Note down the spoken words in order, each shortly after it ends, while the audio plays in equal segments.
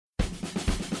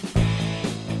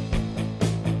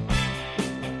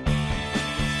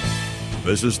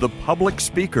This is the Public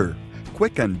Speaker,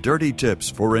 quick and dirty tips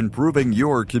for improving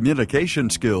your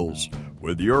communication skills,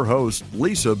 with your host,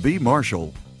 Lisa B.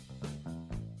 Marshall.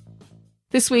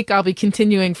 This week, I'll be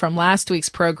continuing from last week's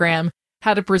program,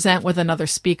 How to Present with Another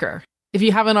Speaker. If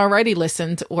you haven't already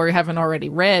listened or you haven't already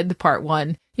read part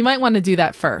 1, you might want to do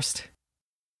that first.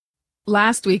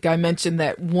 Last week, I mentioned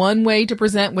that one way to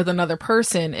present with another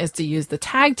person is to use the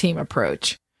tag team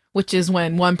approach, which is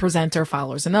when one presenter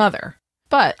follows another.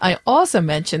 But I also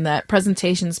mentioned that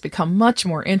presentations become much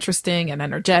more interesting and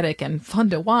energetic and fun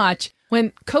to watch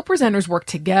when co-presenters work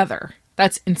together.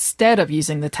 That's instead of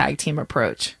using the tag team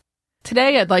approach.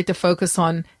 Today, I'd like to focus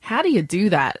on how do you do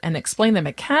that and explain the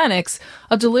mechanics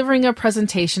of delivering a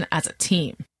presentation as a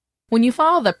team. When you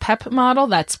follow the PEP model,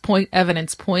 that's point,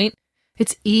 evidence, point,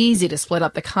 it's easy to split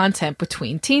up the content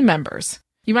between team members.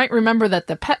 You might remember that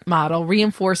the PEP model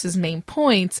reinforces main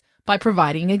points by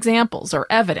providing examples or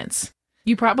evidence.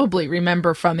 You probably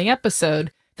remember from the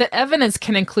episode that evidence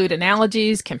can include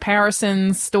analogies,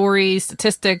 comparisons, stories,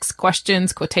 statistics,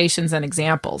 questions, quotations, and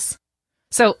examples.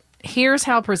 So here's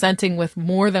how presenting with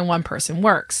more than one person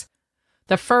works.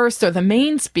 The first or the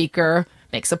main speaker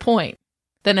makes a point.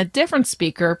 Then a different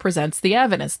speaker presents the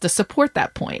evidence to support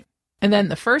that point. And then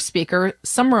the first speaker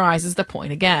summarizes the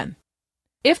point again.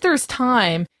 If there's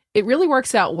time, it really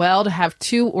works out well to have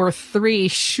 2 or 3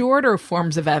 shorter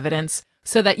forms of evidence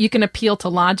so that you can appeal to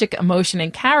logic, emotion,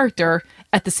 and character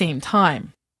at the same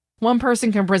time. One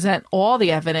person can present all the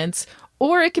evidence,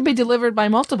 or it can be delivered by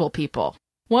multiple people.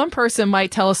 One person might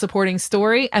tell a supporting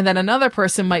story, and then another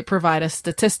person might provide a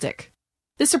statistic.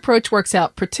 This approach works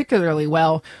out particularly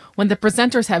well when the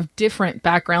presenters have different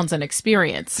backgrounds and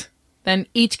experience. Then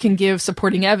each can give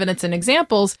supporting evidence and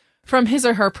examples from his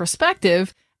or her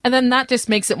perspective, and then that just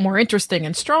makes it more interesting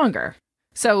and stronger.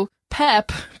 So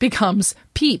PEP becomes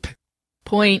PEEP,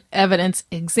 point, evidence,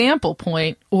 example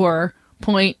point, or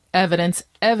point, evidence,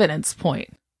 evidence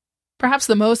point. Perhaps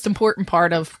the most important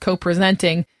part of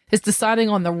co-presenting is deciding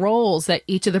on the roles that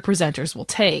each of the presenters will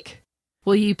take.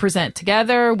 Will you present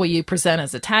together? Will you present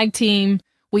as a tag team?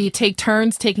 Will you take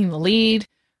turns taking the lead?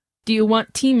 Do you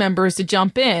want team members to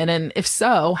jump in? And if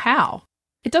so, how?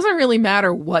 It doesn't really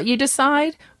matter what you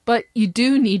decide, but you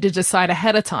do need to decide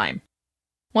ahead of time.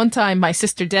 One time, my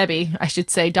sister Debbie, I should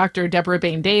say Dr. Deborah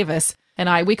Bain Davis,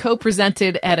 and we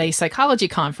co-presented at a psychology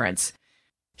conference.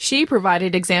 She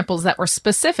provided examples that were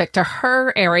specific to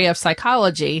her area of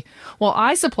psychology, while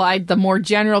I supplied the more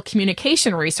general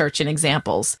communication research and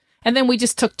examples. And then we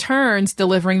just took turns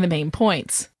delivering the main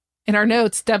points. In our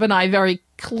notes, Deb and I very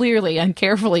clearly and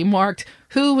carefully marked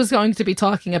who was going to be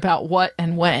talking about what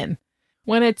and when.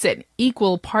 When it's an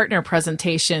equal partner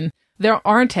presentation, there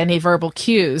aren't any verbal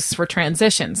cues for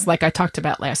transitions like I talked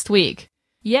about last week.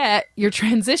 Yet, your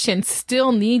transitions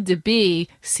still need to be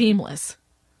seamless.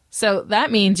 So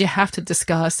that means you have to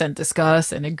discuss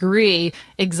and agree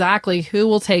exactly who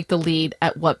will take the lead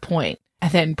at what point,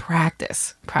 and then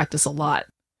practice a lot.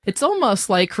 It's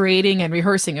almost like creating and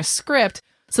rehearsing a script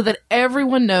so that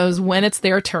everyone knows when it's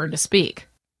their turn to speak.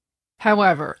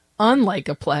 However, unlike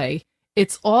a play,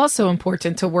 it's also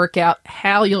important to work out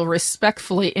how you'll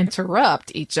respectfully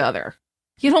interrupt each other.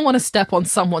 You don't want to step on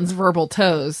someone's verbal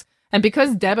toes, and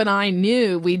because Deb and I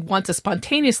knew we'd want to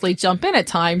spontaneously jump in at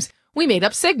times, we made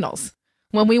up signals.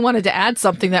 When we wanted to add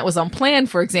something that was unplanned,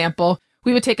 for example,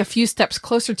 we would take a few steps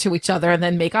closer to each other and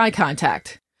then make eye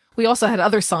contact. We also had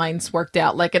other signs worked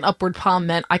out, like an upward palm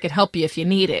meant I could help you if you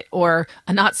need it, or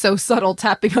a not-so-subtle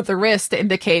tapping of the wrist to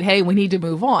indicate, hey, we need to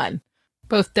move on.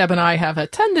 Both Deb and I have a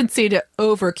tendency to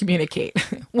over-communicate.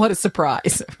 What a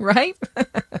surprise, right?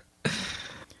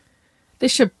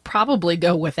 This should probably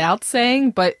go without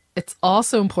saying, but it's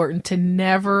also important to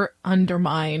never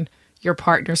undermine your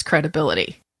partner's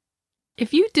credibility.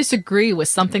 If you disagree with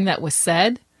something that was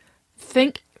said,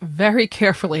 think very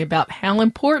carefully about how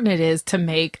important it is to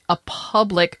make a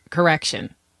public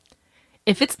correction.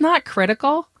 If it's not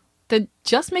critical, then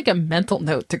just make a mental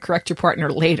note to correct your partner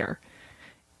later.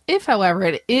 If, however,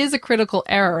 it is a critical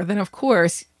error, then of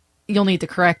course, you'll need to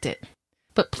correct it.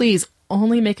 But please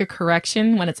only make a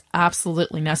correction when it's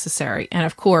absolutely necessary, and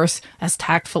of course, as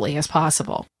tactfully as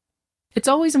possible. It's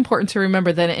always important to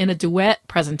remember that in a duet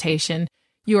presentation,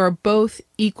 you are both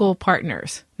equal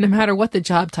partners, no matter what the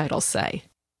job titles say.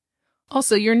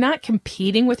 Also, you're not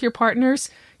competing with your partners,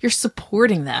 you're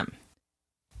supporting them.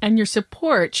 And your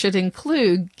support should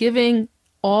include giving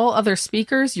all other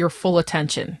speakers your full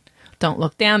attention. Don't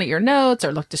look down at your notes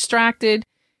or look distracted.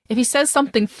 If he says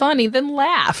something funny, then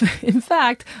laugh. In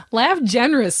fact, laugh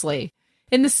generously.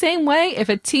 In the same way, if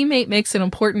a teammate makes an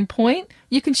important point,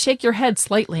 you can shake your head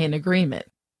slightly in agreement.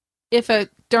 If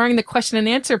during the question and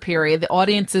answer period, the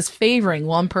audience is favoring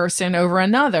one person over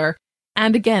another,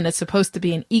 and again, it's supposed to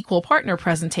be an equal partner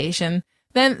presentation,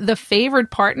 then the favored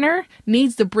partner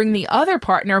needs to bring the other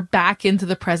partner back into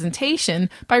the presentation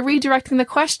by redirecting the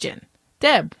question.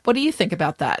 Deb, what do you think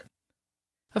about that?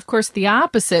 Of course, the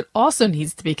opposite also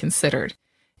needs to be considered.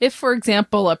 If, for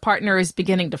example, a partner is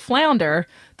beginning to flounder,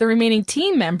 the remaining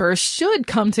team members should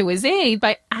come to his aid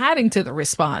by adding to the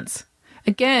response.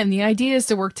 Again, the idea is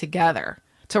to work together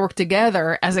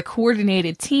as a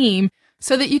coordinated team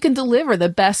so that you can deliver the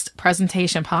best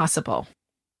presentation possible.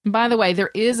 And by the way,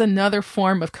 there is another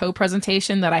form of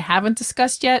co-presentation that I haven't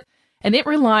discussed yet, and it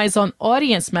relies on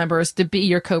audience members to be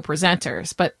your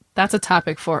co-presenters, but that's a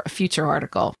topic for a future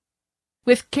article.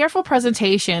 With careful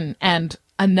presentation and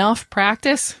enough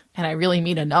practice, and I really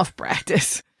mean enough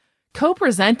practice,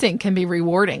 co-presenting can be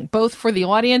rewarding both for the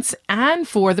audience and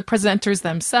for the presenters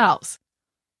themselves.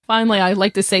 Finally, I'd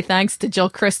like to say thanks to Jill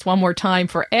Christ one more time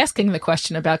for asking the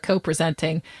question about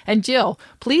co-presenting. And Jill,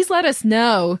 please let us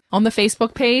know on the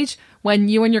Facebook page when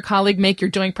you and your colleague make your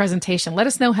joint presentation. Let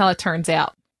us know how it turns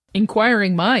out.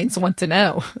 Inquiring minds want to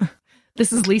know.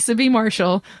 This is Lisa B.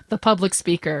 Marshall, the public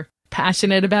speaker,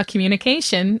 passionate about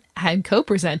communication and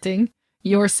co-presenting.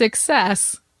 Your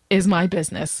success is my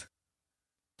business.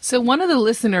 So one of the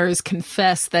listeners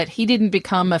confessed that he didn't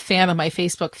become a fan of my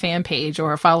Facebook fan page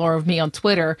or a follower of me on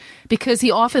Twitter because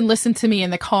he often listened to me in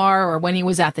the car or when he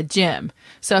was at the gym.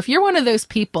 So if you're one of those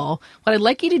people, what I'd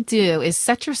like you to do is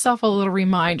set yourself a little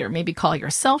reminder. Maybe call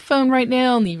your cell phone right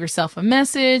now and leave yourself a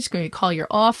message. Maybe call your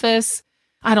office.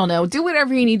 I don't know. Do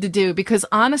whatever you need to do because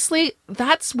honestly,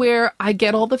 that's where I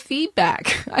get all the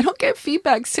feedback. I don't get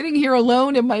feedback sitting here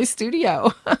alone in my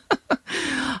studio.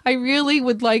 I really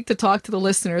would like to talk to the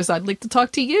listeners. I'd like to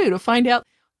talk to you to find out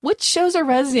which shows are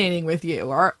resonating with you.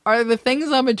 Are the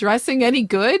things I'm addressing any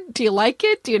good? Do you like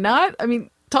it? Do you not? I mean,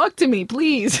 talk to me,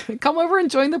 please. Come over and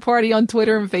join the party on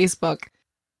Twitter and Facebook.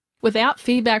 Without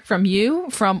feedback from you,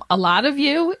 from a lot of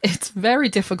you, it's very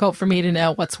difficult for me to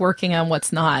know what's working and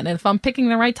what's not, and if I'm picking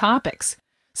the right topics.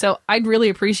 So I'd really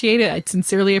appreciate it. I'd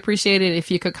sincerely appreciate it if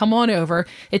you could come on over.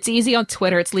 It's easy on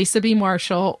Twitter. It's Lisa B.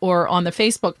 Marshall, or on the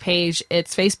Facebook page,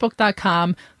 it's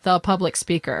facebook.com, the public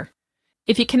speaker.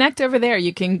 If you connect over there,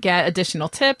 you can get additional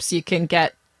tips. You can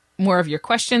get more of your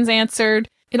questions answered.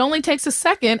 It only takes a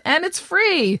second and it's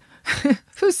free.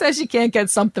 Who says you can't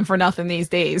get something for nothing these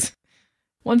days?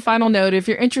 One final note, if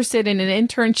you're interested in an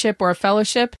internship or a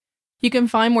fellowship, you can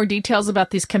find more details about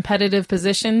these competitive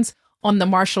positions on the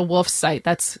Marshall Wolf site.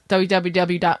 That's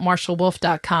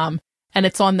www.marshallwolf.com, and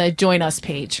it's on the Join Us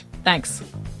page. Thanks.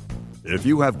 If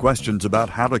you have questions about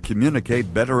how to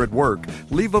communicate better at work,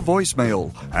 leave a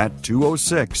voicemail at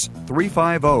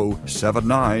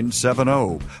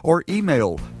 206-350-7970 or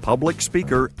email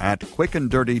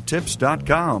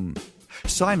publicspeaker@quickanddirtytips.com.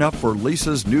 Sign up for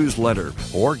Lisa's newsletter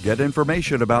or get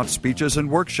information about speeches and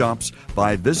workshops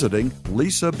by visiting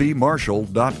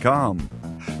lisabmarshall.com.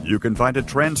 You can find a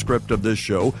transcript of this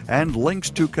show and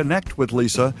links to connect with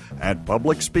Lisa at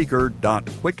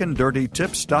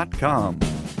publicspeaker.quickanddirtytips.com.